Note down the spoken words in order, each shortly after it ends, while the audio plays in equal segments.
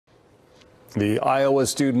The Iowa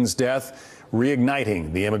student's death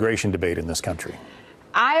reigniting the immigration debate in this country.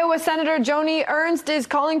 Iowa Senator Joni Ernst is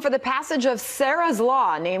calling for the passage of Sarah's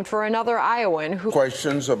Law, named for another Iowan who...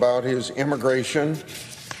 Questions about his immigration,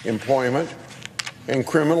 employment, and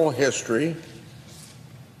criminal history,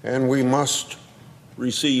 and we must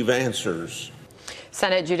receive answers.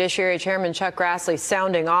 Senate Judiciary Chairman Chuck Grassley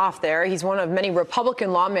sounding off there. He's one of many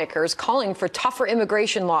Republican lawmakers calling for tougher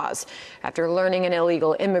immigration laws after learning an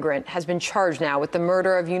illegal immigrant has been charged now with the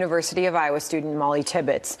murder of University of Iowa student Mollie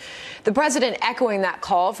Tibbetts. The president echoing that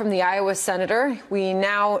call from the Iowa senator. We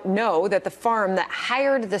now know that the farm that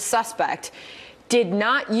hired the suspect did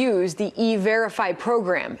not use the E-Verify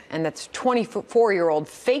program, and that 24-year-old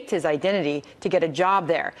faked his identity to get a job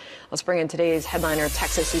there. Let's bring in today's headliner,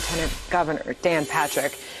 Texas Lieutenant Governor Dan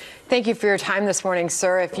Patrick. Thank you for your time this morning,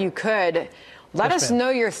 sir. If you could, let us know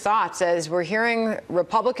your thoughts as we're hearing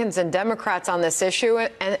Republicans and Democrats on this issue,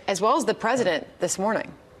 as well as the president this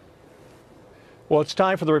morning. Well, it's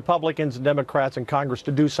time for the Republicans and Democrats in Congress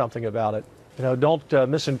to do something about it. You know, don't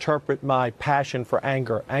misinterpret my passion for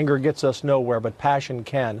anger. Anger gets us nowhere, but passion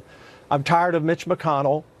can. I'm tired of Mitch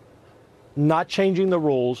McConnell not changing the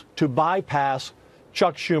rules to bypass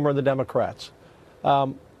Chuck Schumer and the Democrats.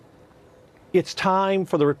 It's time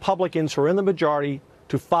for the Republicans who are in the majority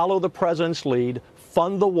to follow the president's lead,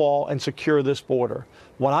 fund the wall, and secure this border.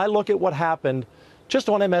 When I look at what happened just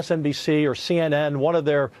on MSNBC or CNN, one of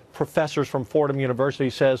their professors from Fordham University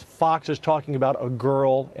says Fox is talking about a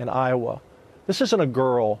girl in Iowa. This isn't a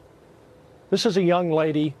girl. This is a young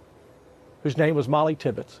lady whose name was Mollie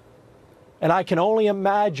Tibbetts. And I can only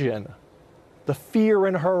imagine the fear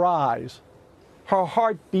in her eyes, her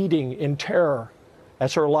heart beating in terror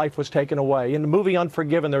as her life was taken away. In the movie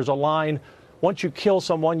Unforgiven, there's a line, once you kill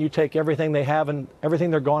someone, you take everything they have and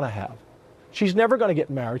everything they're going to have. She's never going to get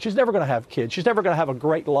married. She's never going to have kids. She's never going to have a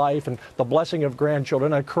great life and the blessing of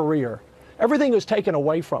grandchildren and a career. Everything was taken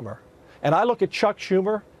away from her. And I look at Chuck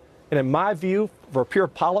Schumer, and in my view, for pure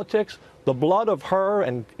politics, the blood of her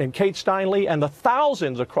and Kate Steinle and the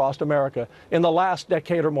thousands across America in the last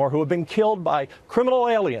decade or more who have been killed by criminal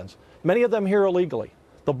aliens, many of them here illegally,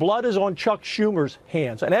 the blood is on Chuck Schumer's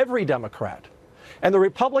hands and every Democrat. And the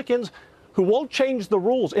Republicans who won't change the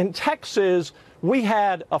rules. In Texas, we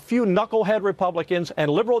had a few knucklehead Republicans and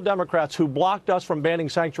liberal Democrats who blocked us from banning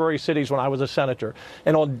sanctuary cities when I was a senator.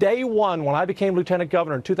 And on day one, when I became lieutenant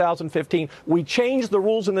governor in 2015, we changed the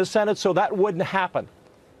rules in the Senate so that wouldn't happen.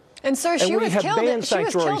 And sir, she was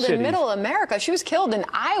killed in middle America. She was killed in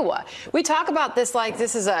Iowa. We talk about this like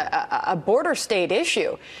this is a border state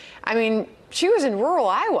issue. I mean, she was in rural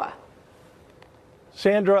Iowa.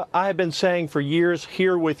 Sandra, I have been saying for years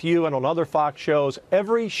here with you and on other Fox shows,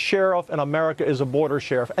 every sheriff in America is a border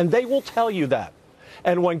sheriff, and they will tell you that.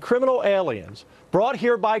 And when criminal aliens brought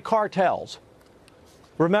here by cartels,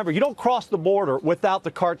 remember, you don't cross the border without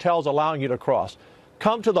the cartels allowing you to cross.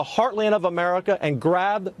 Come to the heartland of America and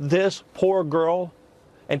grab this poor girl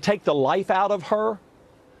and take the life out of her,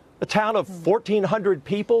 a town of 1,400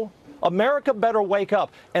 people. America better wake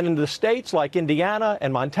up. And in the states like Indiana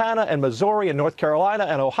and Montana and Missouri and North Carolina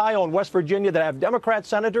and Ohio and West Virginia that have Democrat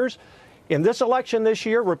senators, in this election this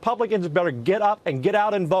year, Republicans better get up and get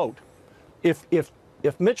out and vote. If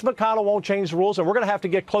Mitch McConnell won't change the rules, and we're going to have to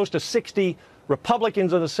get close to 60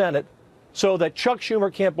 Republicans in the Senate so that Chuck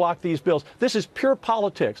Schumer can't block these bills. This is pure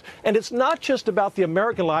politics. And it's not just about the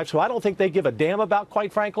American lives, who I don't think they give a damn about,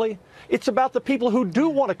 quite frankly. It's about the people who do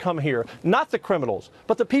want to come here, not the criminals,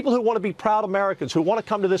 but the people who want to be proud Americans, who want to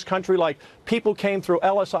come to this country like people came through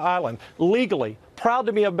Ellis Island, legally, proud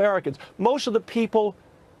to be Americans. Most of the people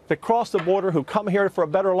that cross the border who come here for a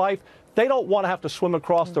better life, they don't want to have to swim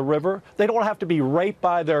across the river. They don't want to have to be raped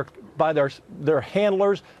by their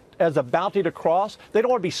handlers as a bounty to cross. They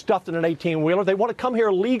don't want to be stuffed in an 18-wheeler. They want to come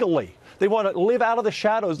here legally. They want to live out of the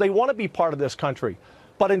shadows. They want to be part of this country.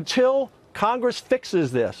 But until Congress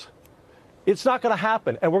fixes this, it's not going to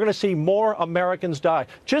happen. And we're going to see more Americans die.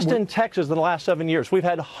 Just in Texas in the last 7 years, we've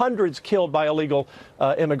had hundreds killed by illegal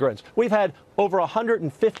immigrants. We've had over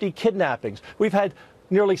 150 kidnappings. We've had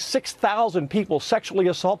nearly 6,000 people sexually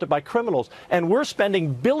assaulted by criminals. And we're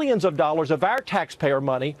spending billions of dollars of our taxpayer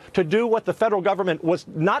money to do what the federal government was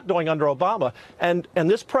not doing under Obama. And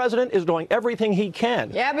this president is doing everything he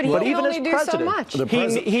can. Yeah, but he can only do so much.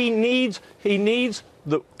 He needs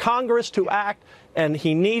the Congress to act, and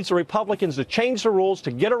he needs the Republicans to change the rules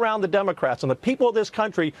to get around the Democrats. And the people of this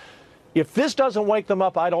country, if this doesn't wake them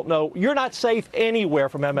up, I don't know. You're not safe anywhere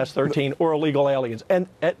from MS-13 or illegal aliens. And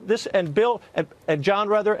Bill and John,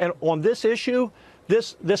 rather, and on this issue,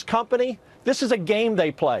 this company, this is a game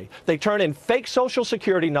they play. They turn in fake Social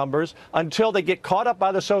Security numbers until they get caught up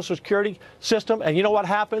by the Social Security system. And you know what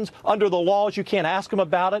happens? Under the laws, you can't ask them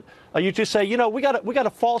about it. You just say, you know, we got a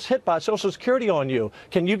false hit by Social Security on you.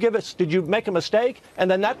 Can you give us, did you make a mistake? And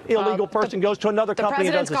then that illegal person goes to another company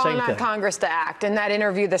and does the same thing. The president's calling on Congress to act. In that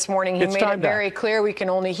interview this morning, he made it very clear he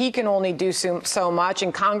can only do so much,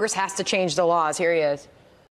 and Congress has to change the laws. Here he is.